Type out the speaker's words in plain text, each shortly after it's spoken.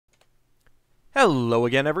Hello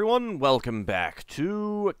again, everyone. Welcome back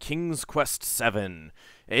to King's Quest VII,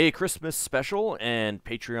 a Christmas special and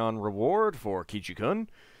Patreon reward for Kichi-kun.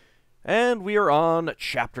 And we are on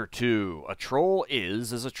Chapter 2, A Troll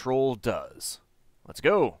Is As a Troll Does. Let's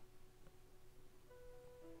go.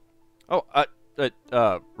 Oh,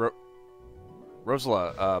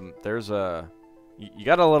 Rosala, there's a... You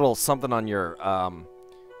got a little something on your,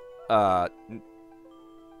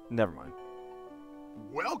 never mind.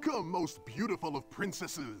 Welcome, most beautiful of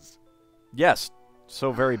princesses. Yes,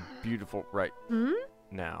 so very beautiful right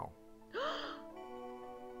now.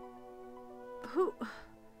 Who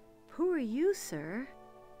are you, sir?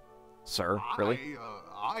 Sir, really?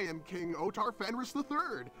 I am King Otar Fenris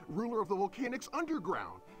III, ruler of the Volcanics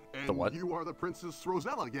Underground. And The what? You are the Princess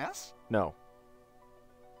Rosella, yes? No.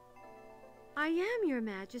 I am, your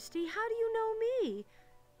majesty. How do you know me?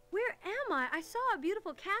 Where am I? I saw a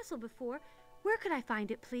beautiful castle before. Where could I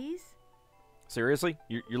find it, please? Seriously?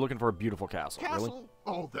 You're looking for a beautiful castle, really? Castle?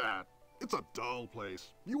 Oh, that. It's a dull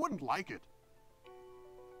place. You wouldn't like it.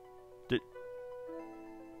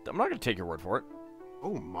 I'm not going to take your word for it.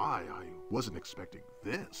 Oh my, I wasn't expecting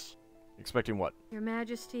this. Expecting what? Your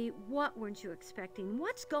majesty, what weren't you expecting?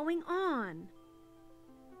 What's going on?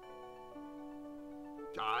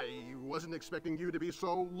 I wasn't expecting you to be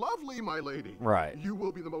so lovely, my lady. Right. You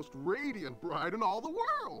will be the most radiant bride in all the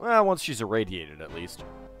world. Well, once she's irradiated, at least.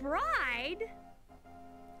 Bride?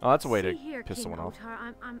 Oh, that's a way See to here, piss King someone off.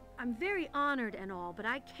 Otar, I'm very honored and all, but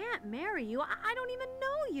I can't marry you. I don't even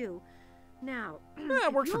know you. Now, Yeah, I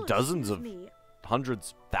if worked for you'll dozens excuse of me,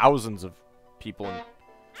 hundreds, thousands of people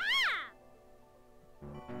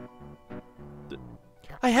in...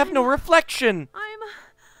 I have no reflection! I'm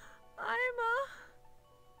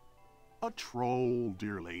A troll,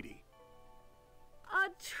 dear lady. a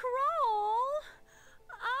troll?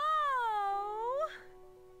 Oh!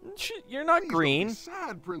 You're not Please don't green. be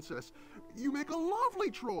sad, princess. You make a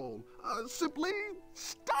lovely troll. Simply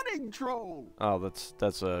stunning troll. Oh,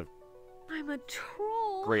 that's a... I'm a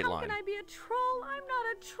troll. Great How line. can I be a troll? I'm not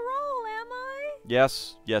a troll, am I?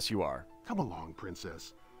 Yes, you are. Come along,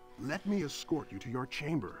 princess. Let me escort you to your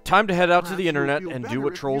chamber. Time to head out to Perhaps the you'll internet feel and do better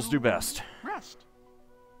what if trolls you do best. Rest.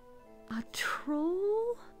 A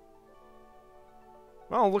troll?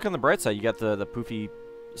 Well, look on the bright side. You got the poofy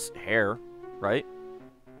hair, right?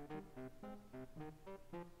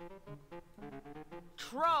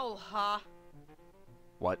 Troll, huh?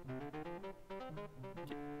 What?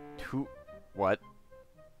 Who? What?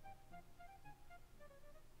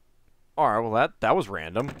 Alright, well that was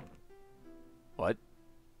random. What?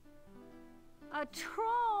 A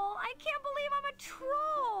troll? I can't believe I'm a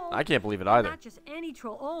troll. I can't believe it either. Not just any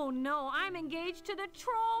troll. Oh no, I'm engaged to the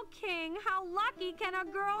Troll King. How lucky can a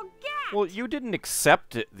girl get? Well, you didn't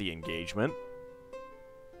accept the engagement.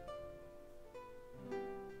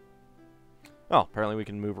 Oh, apparently we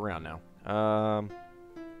can move around now.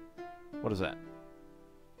 What is that?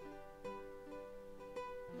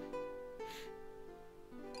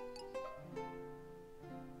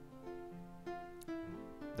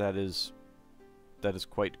 That is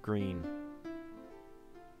quite green.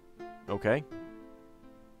 Okay.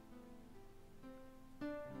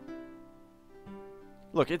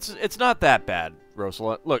 Look, it's not that bad,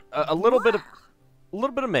 Rosala. Look, a little bit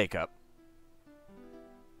of makeup.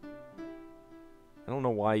 I don't know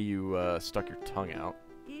why you stuck your tongue out.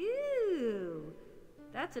 Ew.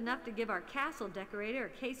 That's enough to give our castle decorator a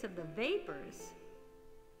case of the vapors.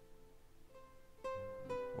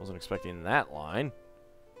 Wasn't expecting that line.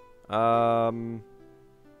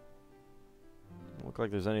 Look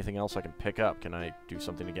like there's anything else I can pick up. Can I do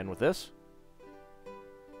something again with this?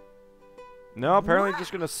 No, apparently you're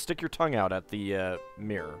just gonna stick your tongue out at the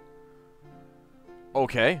mirror.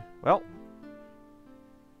 Okay, well,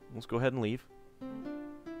 let's go ahead and leave.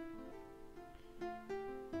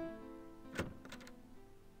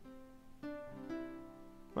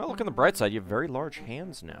 Well, look on the bright side, you have very large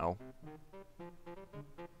hands now.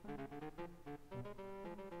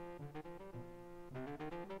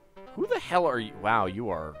 Who the hell are you? Wow, you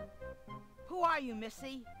are... Who are you,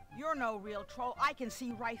 Missy? You're no real troll. I can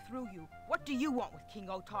see right through you. What do you want with King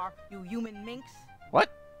Otar, you human minx? What?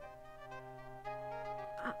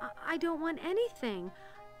 I don't want anything.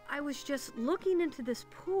 I was just looking into this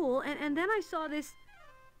pool, and then I saw this...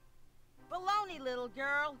 Baloney, little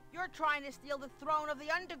girl. You're trying to steal the throne of the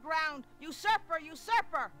underground. Usurper,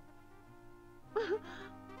 usurper!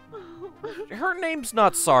 Her name's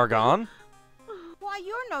not Sargon. Why,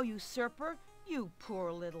 you're no usurper. You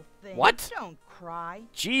poor little thing. What? Don't cry.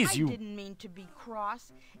 Jeez, I didn't mean to be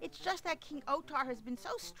cross. It's just that King Otar has been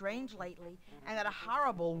so strange lately, and that a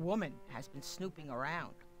horrible woman has been snooping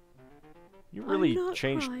around. You really not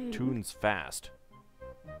changed crying. tunes fast.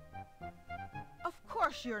 Of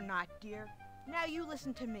course you're not, dear. Now you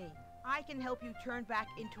listen to me. I can help you turn back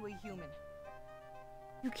into a human.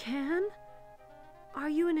 You can? Are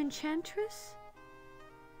you an enchantress?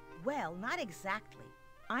 Well, not exactly.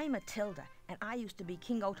 I'm Matilda, and I used to be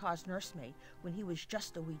King Otar's nursemaid when he was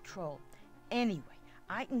just a wee troll. Anyway,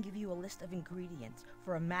 I can give you a list of ingredients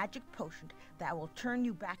for a magic potion that will turn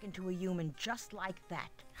you back into a human just like that.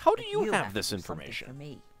 How do But you you'll have to this do something information? For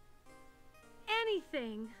me.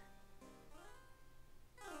 Anything.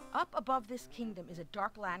 Up above this kingdom is a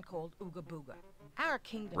dark land called Ooga Booga. Our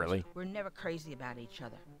kingdoms Really? were never crazy about each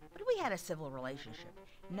other, but we had a civil relationship.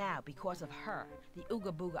 Now, because of her, the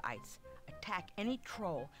Ooga Boogaites attack any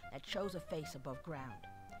troll that shows a face above ground.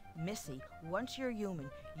 Missy, once you're human,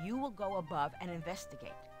 you will go above and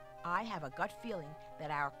investigate. I have a gut feeling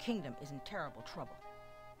that our kingdom is in terrible trouble.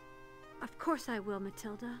 Of course I will,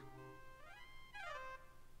 Matilda.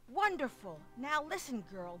 Wonderful. Now listen,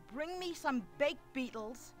 girl. Bring me some baked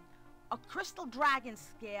beetles, a crystal dragon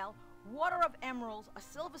scale, water of emeralds, a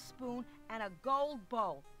silver spoon, and a gold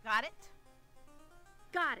bowl. Got it?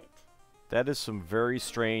 Got it. That is some very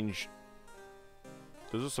strange...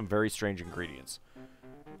 Those are some very strange ingredients.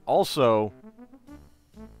 Also...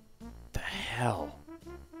 The hell?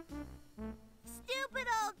 Stupid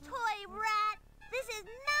old toy rat! This is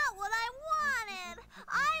not what I wanted!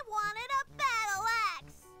 I wanted a battle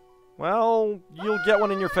axe! Well, you'll get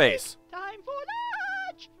one in your face. Time for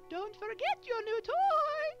lunch! Don't forget your new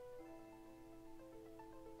toy!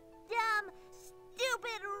 Dumb,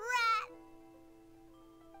 stupid rat!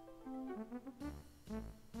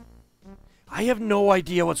 I have no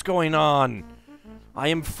idea what's going on. I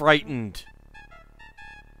am frightened.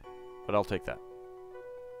 But I'll take that.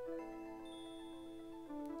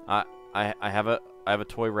 I have a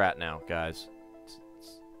toy rat now, guys.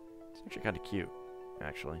 It's actually kind of cute,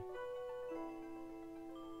 actually.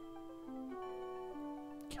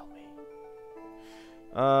 Kill me.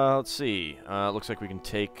 Let's see. Looks like we can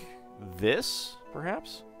take this,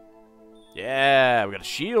 perhaps. Yeah, we got a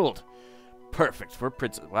shield. Perfect for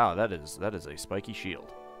princess. Wow, that is a spiky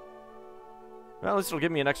shield. Well, at least it'll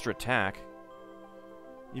give me an extra attack,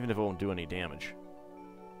 even if it won't do any damage.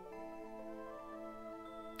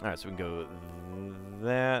 All right, so we can go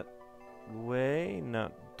that way,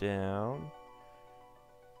 not down.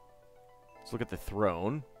 Let's look at the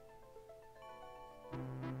throne.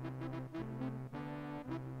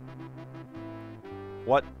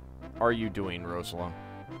 What are you doing, Rosala?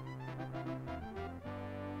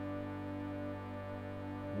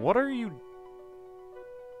 What are you...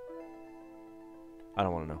 I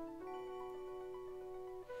don't want to know.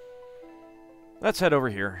 Let's head over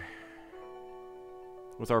here.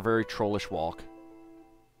 With our very trollish walk.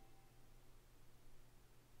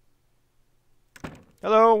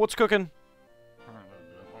 Hello, what's cooking?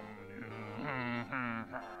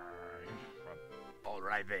 All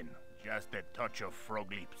right then, just a touch of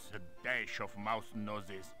frog lips, a dash of mouse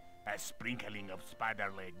noses, a sprinkling of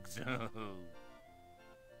spider legs.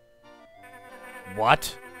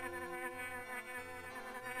 What?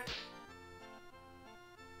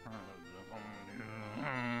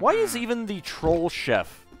 Why is even the troll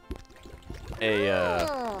chef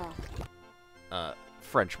a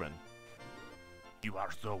Frenchman? You are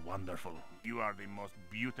so wonderful. You are the most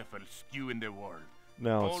beautiful stew in the world.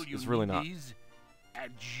 No, All you it's really need not. is a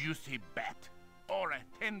juicy bat or a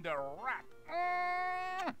tender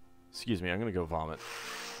rat. Excuse me, I'm gonna go vomit.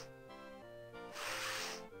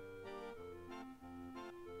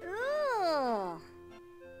 Ugh.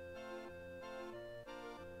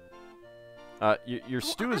 Your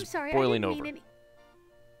stew I'm is sorry, boiling I over. didn't mean any...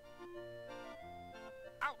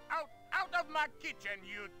 Out of my kitchen,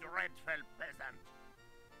 you dreadful peasant.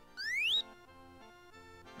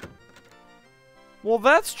 Well,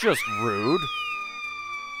 that's just rude.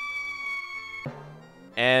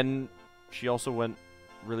 And she also went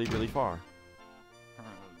really, really far.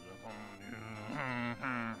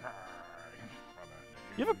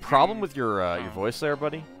 You have a problem with your voice there,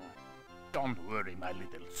 buddy? Don't worry, my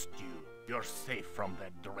little stew. You're safe from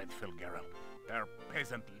that dreadful girl. Her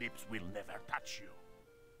peasant lips will never touch you.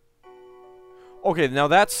 Okay, now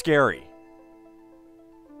that's scary.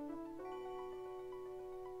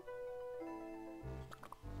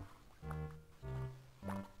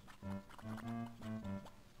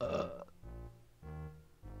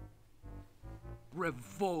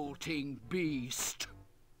 Revolting beast.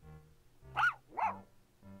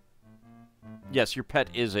 Yes, your pet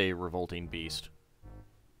is a revolting beast.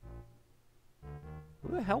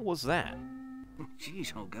 Who the hell was that?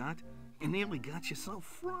 Jeez, Hogarth, you nearly got yourself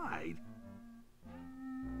fried.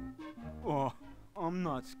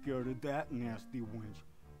 not scared of that nasty wench.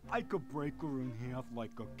 I could break her in half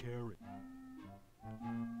like a carrot.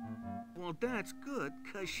 Well, that's good,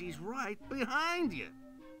 'cause she's right behind you.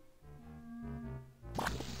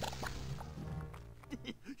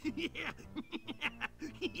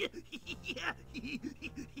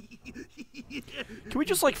 Can we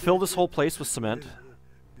just, like, fill this whole place with cement?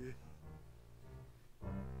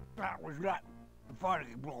 That was not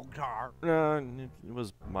funny, Blowtar. It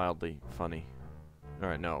was mildly funny.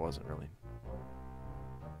 Alright, no, it wasn't really.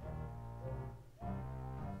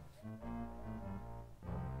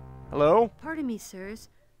 Hello? Pardon me, sirs,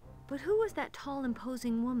 but who was that tall,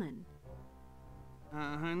 imposing woman?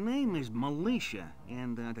 Her name is Militia,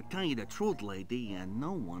 and to tell you the truth, lady,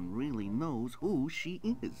 no one really knows who she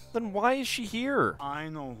is. Then why is she here? I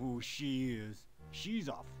know who she is. She's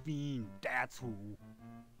a fiend, that's who.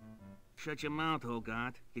 Shut your mouth,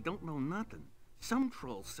 Hogarth. You don't know nothing. Some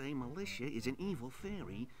trolls say Militia is an evil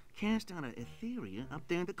fairy cast out of Etheria up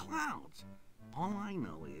there in the clouds. All I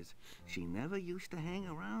know is she never used to hang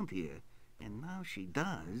around here, and now she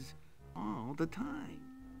does all the time.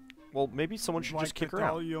 Well, maybe someone should just kick her out. I'd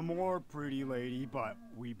like to tell you more, pretty lady, but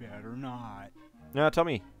we better not. No, tell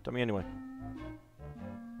me. Tell me anyway.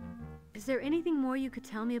 Is there anything more you could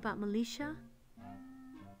tell me about Militia?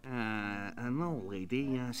 No,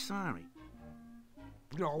 lady, sorry.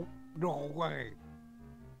 No way.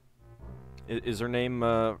 Is her name,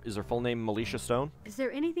 is her full name Militia Stone? Is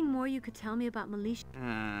there anything more you could tell me about Militia?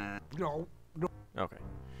 No. Okay.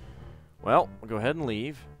 Well, we'll go ahead and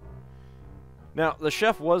leave. Now, the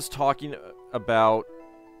chef was talking about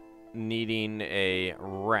needing a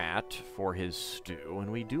rat for his stew, and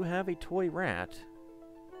we do have a toy rat.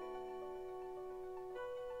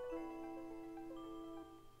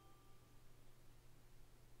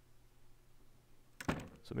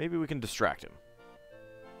 So maybe we can distract him.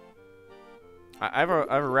 I have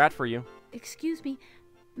a rat for you. Excuse me,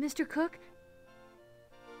 Mr. Cook?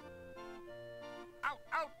 Out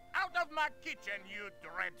of my kitchen, you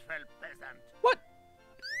dreadful peasant! What?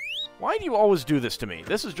 Why do you always do this to me?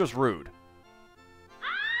 This is just rude.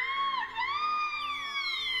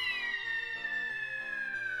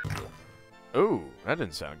 Ooh, that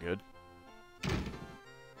didn't sound good.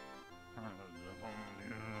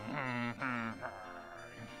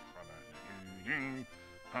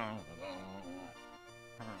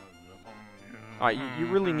 Alright, you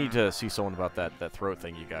really need to see someone about that throat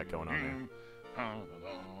thing you got going on there.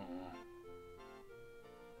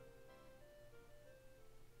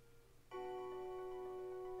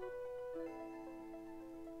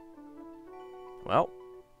 Well.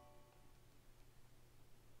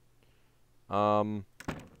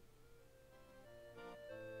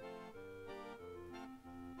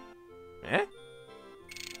 Eh?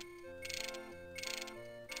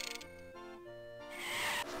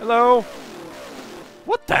 Hello?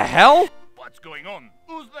 What the hell? What's going on?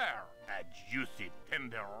 Who's there? A juicy,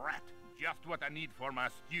 tender rat. Just what I need for my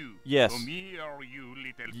stew. Yes. For me or you,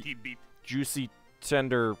 little tidbit? Juicy,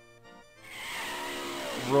 tender,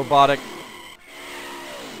 robotic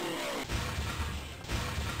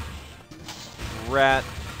rat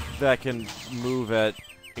that can move at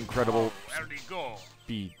incredible Where'd he go?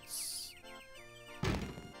 speeds.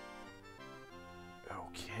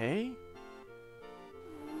 Okay.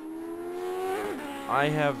 I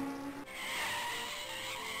have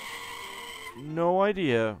no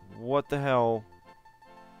idea what the hell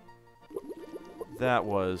that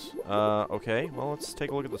was. Okay, well, let's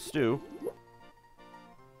take a look at the stew.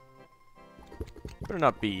 Better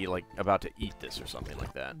not be, like, about to eat this or something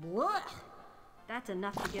like that. What? That's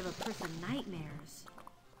enough to give a person nightmares.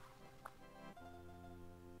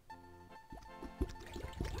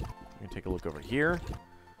 Let me take a look over here.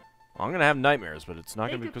 I'm gonna have nightmares, but it's not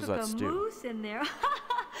gonna be because of that They could stew. cook a moose in there.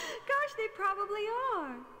 Gosh, they probably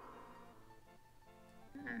are.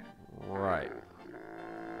 Right.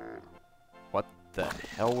 What the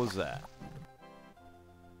hell was that?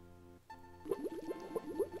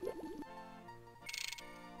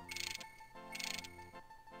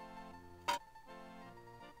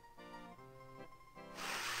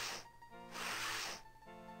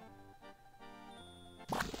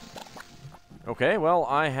 Okay, well,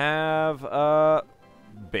 I have,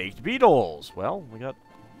 baked beetles. Well, we got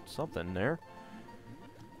something there.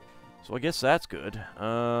 So I guess that's good. Is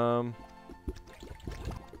there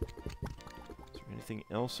anything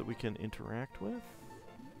else that we can interact with?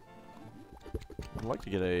 I'd like to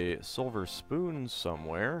get a silver spoon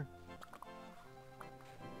somewhere.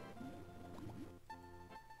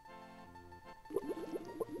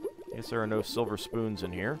 I guess there are no silver spoons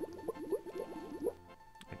in here.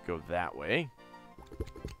 I'd go that way.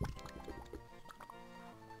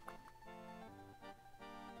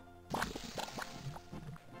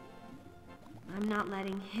 I'm not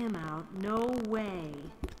letting him out. No way.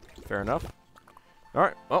 Fair enough.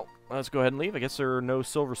 Alright, well, let's go ahead and leave. I guess there are no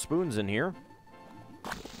silver spoons in here.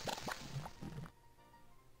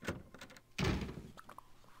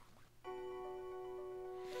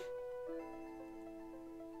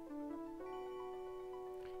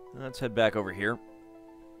 Let's head back over here.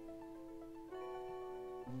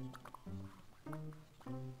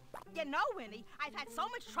 You know, Winnie, I've had so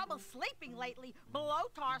much trouble sleeping lately.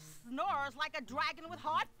 Blotar snores like a dragon with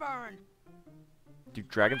heartburn. Do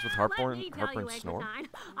dragons with Let me tell heartburn you, snore? Eglantine,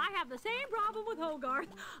 I have the same problem with Hogarth.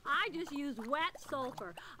 I just use wet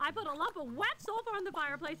sulfur. I put a lump of wet sulfur on the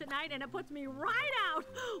fireplace at night, and it puts me right out.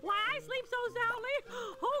 Why I sleep so soundly?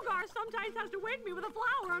 Hogarth sometimes has to wake me with a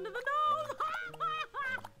flower under the nose.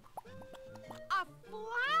 A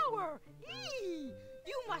flower? Eee!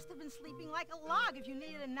 You must have been sleeping like a log if you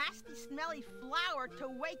needed a nasty, smelly flower to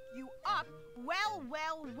wake you up. Well,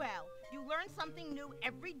 well, well. You learn something new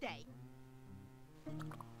every day.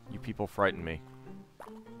 You people frighten me.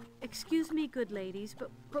 Excuse me, good ladies,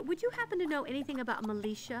 but would you happen to know anything about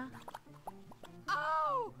Militia?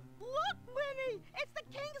 Oh, look, Winnie! It's the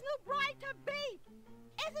king's new bride-to-be!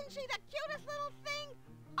 Isn't she the cutest little thing?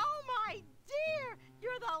 Oh, my dear!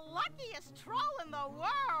 You're the luckiest troll in the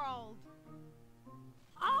world!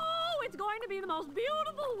 Oh, it's going to be the most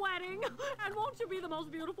beautiful wedding. And won't you be the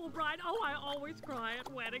most beautiful bride? Oh, I always cry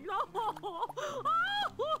at weddings.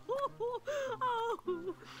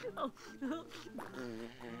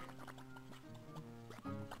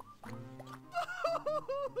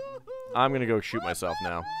 I'm gonna go shoot myself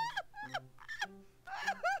now.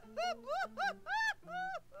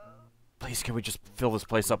 Please, can we just fill this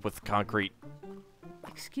place up with concrete?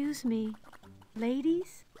 Excuse me,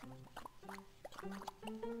 ladies?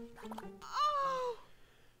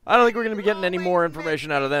 I don't think we're gonna be getting any more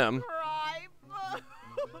information out of them.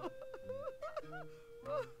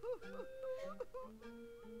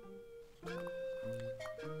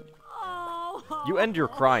 You end your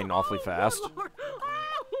crying awfully fast.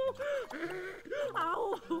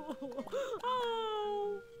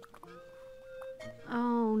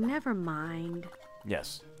 Oh, never mind.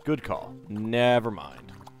 Yes, good call. Never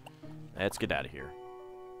mind. Let's get out of here.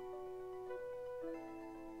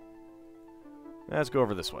 Let's go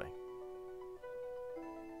over this way.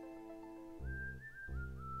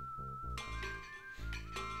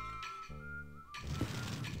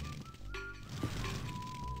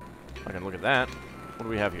 I can look at that. What do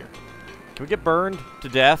we have here? Can we get burned to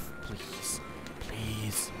death? Please.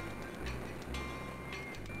 Please.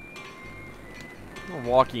 We're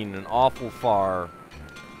walking an awful far.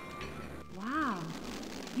 Wow,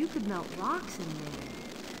 you could melt rocks in there.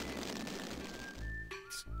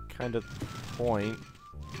 It's kind of the point.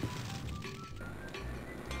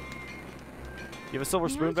 You have a silver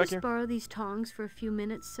spoon back May I here? just borrow these tongs for a few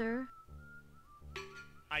minutes, sir?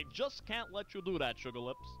 I just can't let you do that, Sugar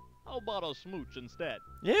Lips. How about a smooch instead?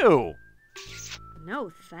 Ew!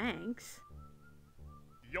 No, thanks.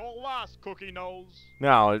 You're lost, Cookie Nose.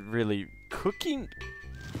 No, it really... Cooking...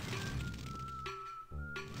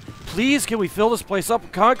 Please, can we fill this place up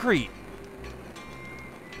with concrete?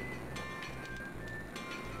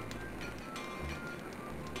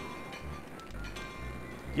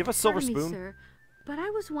 You have a silver Pardon me, spoon? sir, but I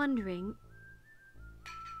was wondering...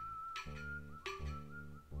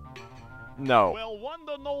 No. Well,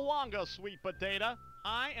 wonder no longer, sweet potato.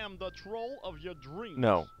 I am the troll of your dreams.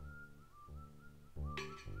 No.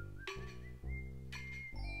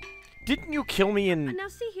 Didn't you kill me in now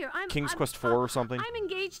see here, King's Quest 4 or something? I'm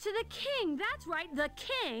engaged to the king. That's right, the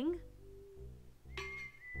king.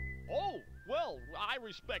 Oh, well, I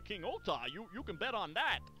respect King Otar. You can bet on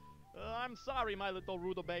that. I'm sorry, my little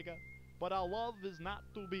rutabaga, but our love is not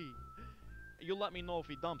to be. You let me know if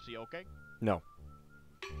he dumps you, okay? No.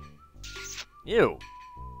 Ew.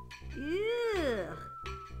 Ew.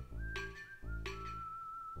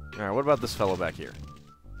 Alright, what about this fellow back here?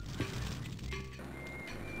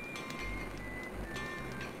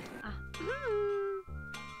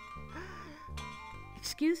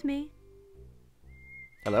 Excuse me.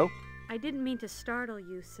 Hello? I didn't mean to startle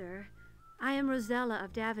you, sir. I am Rosella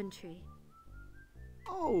of Daventry.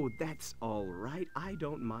 Oh, that's all right. I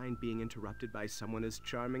don't mind being interrupted by someone as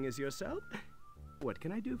charming as yourself. What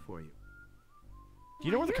can I do for you? Do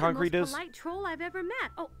you know where the You're concrete the is? most polite troll I've ever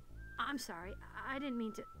met. Oh, I'm sorry. I didn't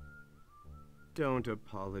mean to... Don't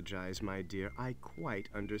apologize, my dear. I quite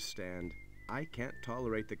understand. I can't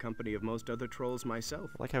tolerate the company of most other trolls myself.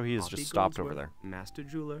 I like how he is Hoppy just stopped Goldsworth, over there. Master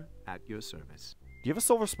Jeweler, at your service. Do you have a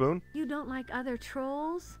silver spoon? You don't like other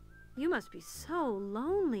trolls? You must be so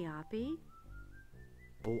lonely, Oppie.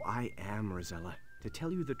 Oh, I am, Rosella. To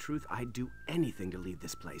tell you the truth, I'd do anything to leave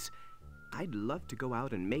this place. I'd love to go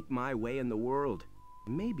out and make my way in the world.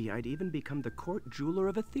 Maybe I'd even become the court jeweler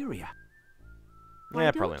of Etheria.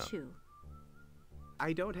 Why Probably don't not. you?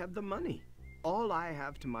 I don't have the money. All I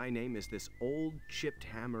have to my name is this old chipped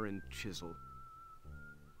hammer and chisel.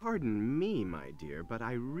 Pardon me, my dear, but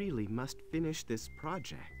I really must finish this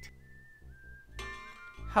project.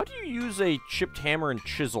 How do you use a chipped hammer and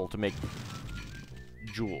chisel to make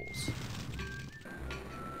jewels?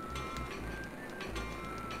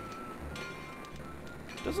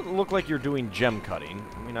 Doesn't look like you're doing gem cutting.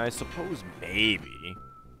 I mean, I suppose maybe.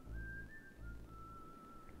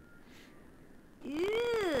 Ew.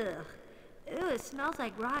 Ew, it smells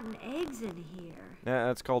like rotten eggs in here. Yeah,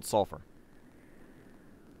 that's called sulfur.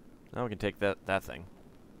 Now we can take that thing.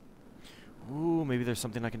 Ooh, maybe there's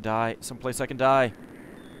something I can die. Someplace I can die.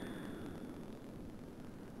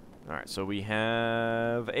 Alright, so we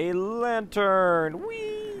have a lantern.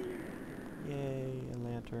 Whee! Yay, a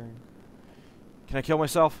lantern. Can I kill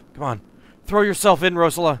myself? Come on. Throw yourself in,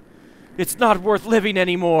 Rosala. It's not worth living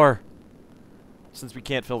anymore. Since we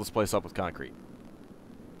can't fill this place up with concrete.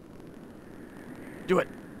 Do it.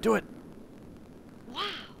 Do it. Wow.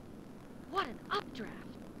 What an updraft.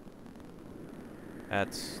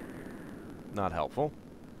 That's not helpful.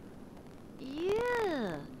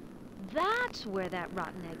 Yeah. That's where that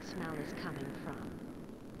rotten egg smell is coming from.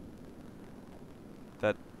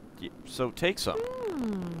 So take some.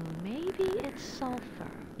 Maybe it's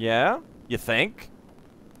sulfur. Yeah? You think?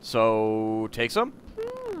 So take some?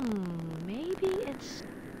 Maybe it's...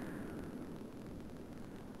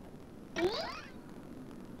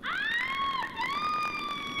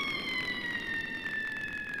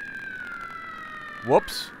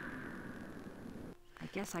 Whoops. I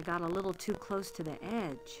guess I got a little too close to the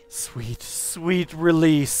edge. Sweet, sweet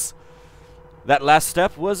release. That last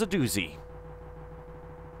step was a doozy.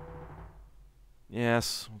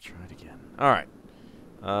 Yes, we'll try it again. Alright.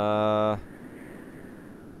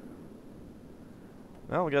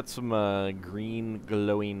 Well, we got some green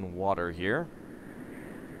glowing water here.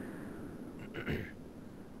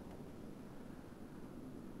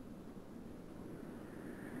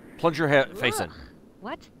 Plunge your face in.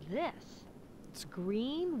 What's this? It's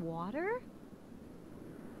green water?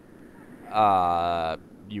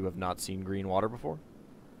 You have not seen green water before?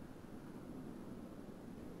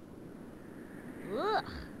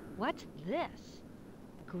 Ugh. What's this?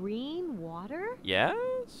 Green water?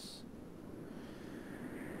 Yes?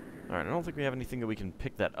 Alright, I don't think we have anything that we can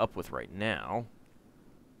pick that up with right now.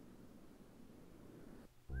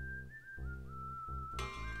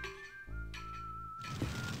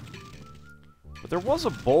 But there was a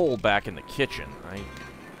bowl back in the kitchen. I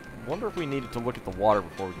wonder if we needed to look at the water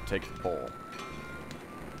before we could take the bowl.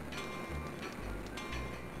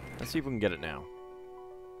 Let's see if we can get it now.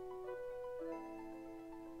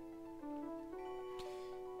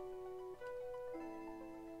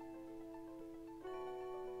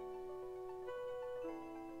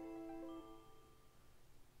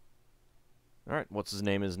 Alright, what's his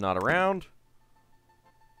name is not around.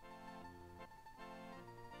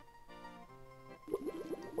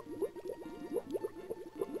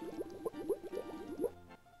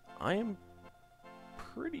 I am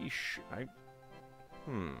pretty sure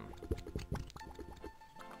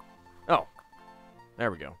Oh. There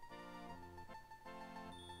we go.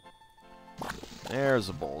 There's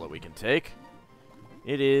a bowl that we can take.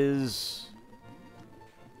 It is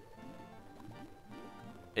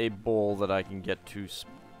a bowl that I can get to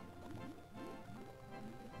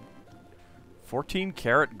 14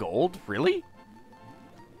 karat gold? Really?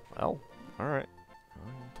 Well, alright.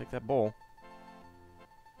 I'll take that bowl.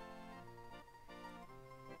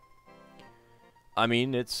 I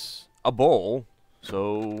mean, it's a bowl,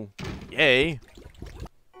 so yay.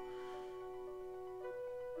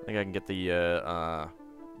 I think I can get the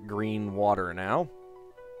green water now.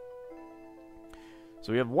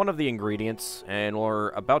 So we have one of the ingredients, and we're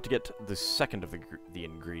about to get the second of the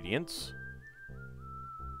ingredients.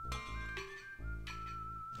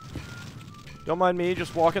 Don't mind me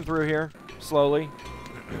just walking through here, slowly.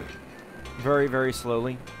 Very, very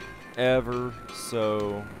slowly. Ever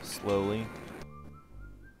so slowly.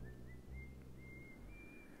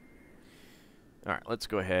 Alright, let's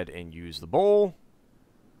go ahead and use the bowl.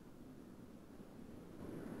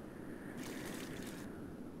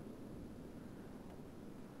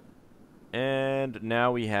 And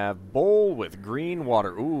now we have bowl with green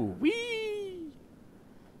water. Ooh, wee!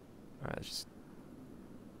 Alright, that's just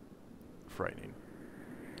frightening.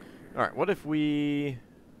 Alright, what if we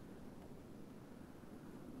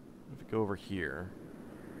go over here?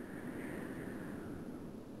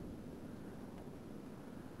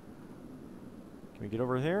 Can we get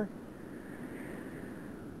over here?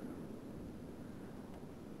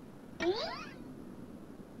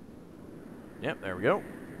 Yep, there we go.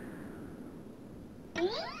 Can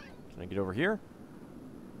I get over here?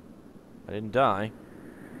 I didn't die.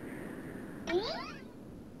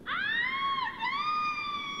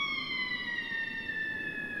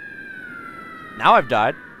 Now I've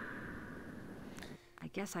died. I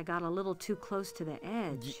guess I got a little too close to the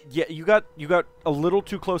edge. Yeah, you got a little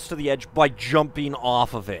too close to the edge by jumping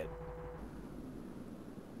off of it.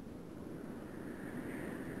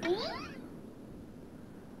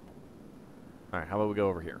 Alright, how about we go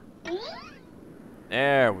over here?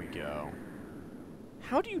 There we go.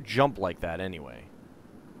 How do you jump like that anyway?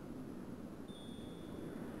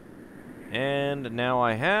 And now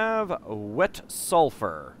I have wet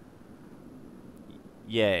sulfur.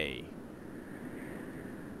 Yay.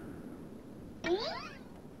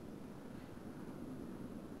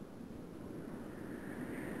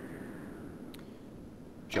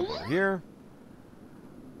 Jump over here.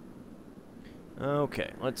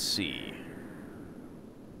 Okay, let's see.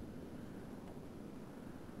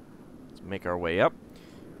 Let's make our way up.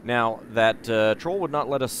 Now, that troll would not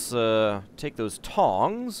let us take those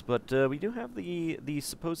tongs, but we do have the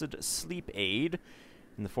supposed sleep aid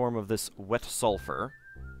in the form of this wet sulfur.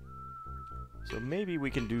 So maybe we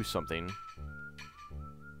can do something.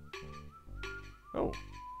 Oh,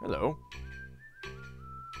 hello.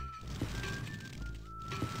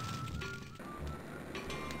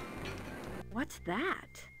 What's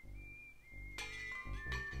that?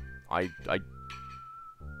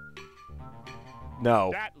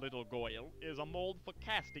 No. That little goyle is a mold for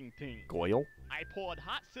casting things. Goyle? I poured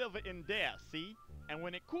hot silver in there, see? And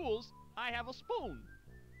when it cools, I have a spoon.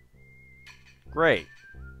 Great.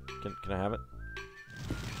 Can I have it?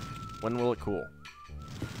 When will it cool?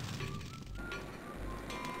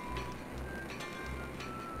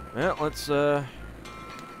 Well, let's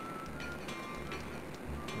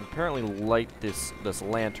apparently light this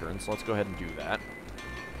lantern, so let's go ahead and do that.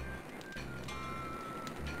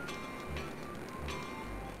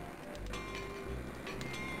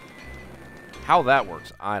 How that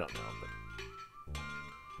works, I don't know, but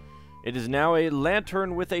it is now a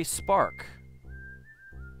lantern with a spark.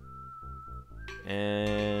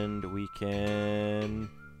 And we can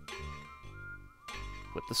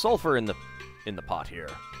put the sulfur in the pot here.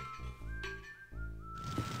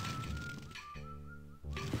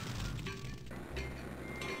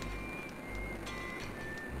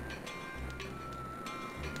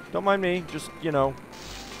 Don't mind me, just, you know,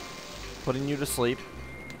 putting you to sleep.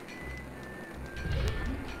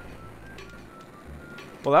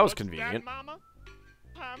 Well, that was convenient. That, Mama?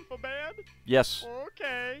 Time for bed? Yes.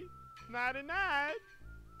 Okay. Nighty-night.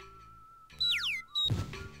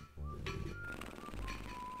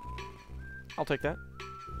 I'll take that.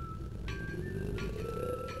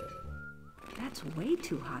 That's way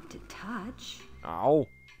too hot to touch. Ow.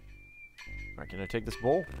 Alright, can I take this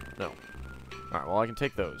bowl? No. Alright, well, I can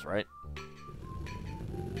take those, right?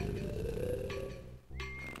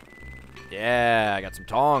 Yeah, I got some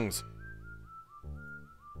tongs.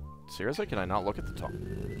 Seriously? Can I not look at the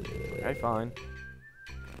tongs? Okay, fine.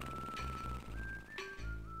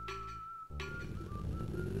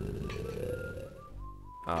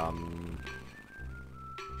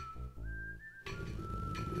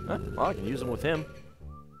 Well, I can use them with him.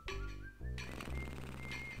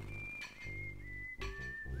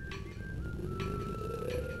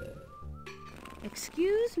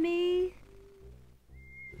 Excuse me.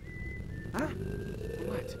 Huh?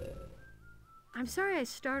 What? I'm sorry I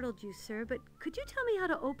startled you, sir, but could you tell me how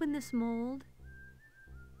to open this mold?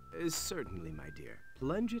 Certainly, my dear.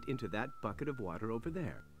 Plunge it into that bucket of water over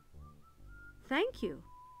there. Thank you.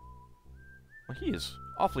 Well, he is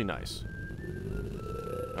awfully nice.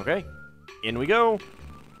 Okay, in we go.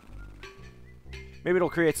 Maybe it'll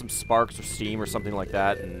create some sparks or steam or something like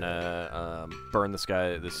that and burn this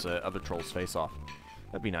other troll's face off.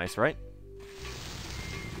 That'd be nice, right?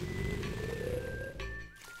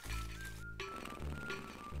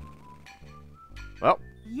 Well.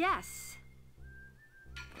 Yes.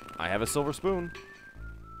 I have a silver spoon.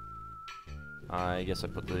 I guess I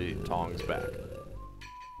put the tongs back.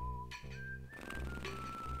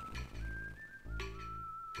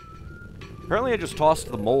 Apparently I just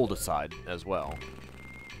tossed the mold aside as well.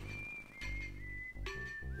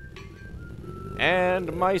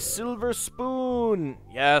 And my silver spoon!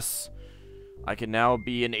 Yes! I can now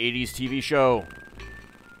be an 80s TV show.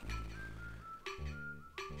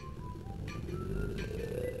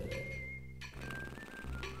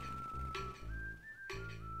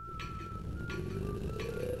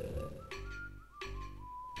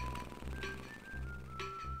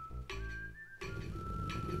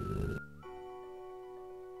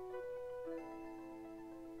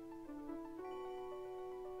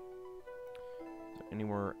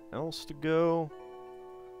 anywhere else to go.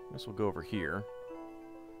 I guess we'll go over here.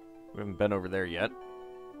 We haven't been over there yet.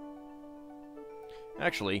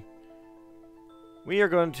 Actually, we are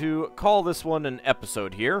going to call this one an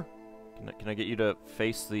episode here. Can I get you to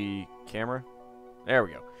face the camera? There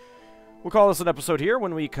we go. We'll call this an episode here.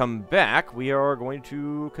 When we come back, we are going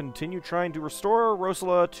to continue trying to restore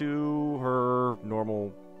Rosala to her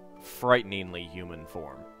normal, frighteningly human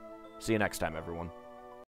form. See you next time, everyone.